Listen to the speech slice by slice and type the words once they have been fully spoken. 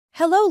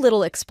Hello,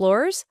 little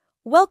explorers!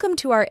 Welcome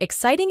to our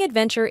exciting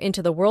adventure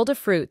into the world of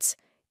fruits.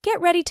 Get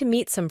ready to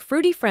meet some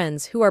fruity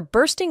friends who are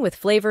bursting with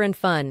flavor and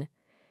fun.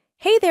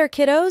 Hey there,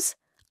 kiddos!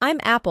 I'm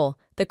Apple,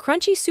 the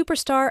crunchy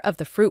superstar of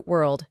the fruit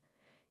world.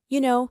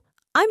 You know,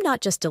 I'm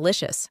not just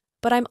delicious,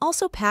 but I'm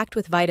also packed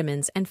with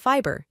vitamins and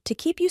fiber to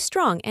keep you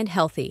strong and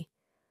healthy.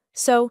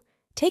 So,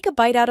 take a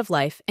bite out of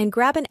life and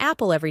grab an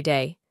apple every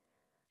day.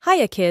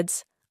 Hiya,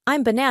 kids!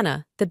 I'm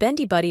Banana, the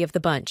bendy buddy of the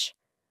bunch.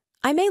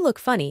 I may look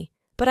funny,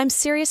 but I'm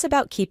serious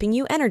about keeping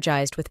you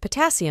energized with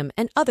potassium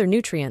and other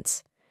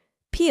nutrients.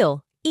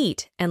 Peel,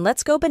 eat, and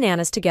let's go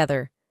bananas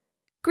together.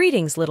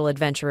 Greetings, little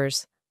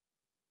adventurers.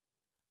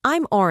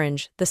 I'm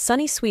Orange, the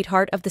sunny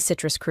sweetheart of the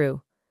citrus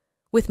crew.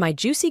 With my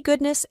juicy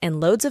goodness and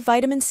loads of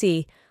vitamin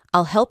C,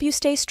 I'll help you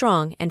stay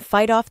strong and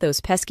fight off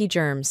those pesky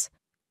germs.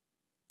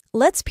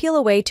 Let's peel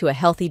away to a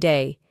healthy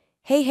day.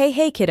 Hey, hey,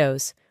 hey,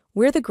 kiddos!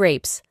 We're the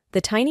grapes,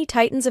 the tiny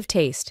titans of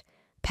taste.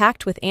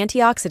 Packed with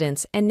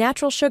antioxidants and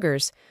natural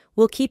sugars,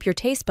 will keep your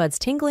taste buds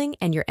tingling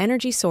and your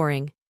energy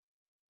soaring.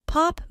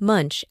 Pop,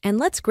 munch, and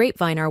let's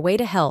grapevine our way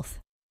to health.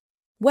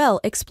 Well,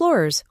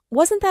 explorers,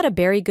 wasn't that a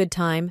very good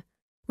time?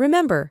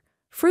 Remember,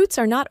 fruits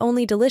are not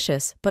only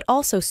delicious, but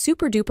also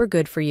super-duper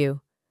good for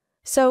you.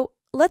 So,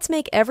 let's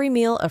make every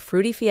meal a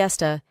fruity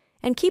fiesta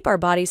and keep our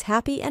bodies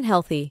happy and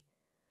healthy.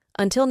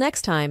 Until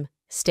next time,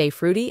 stay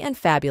fruity and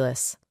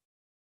fabulous.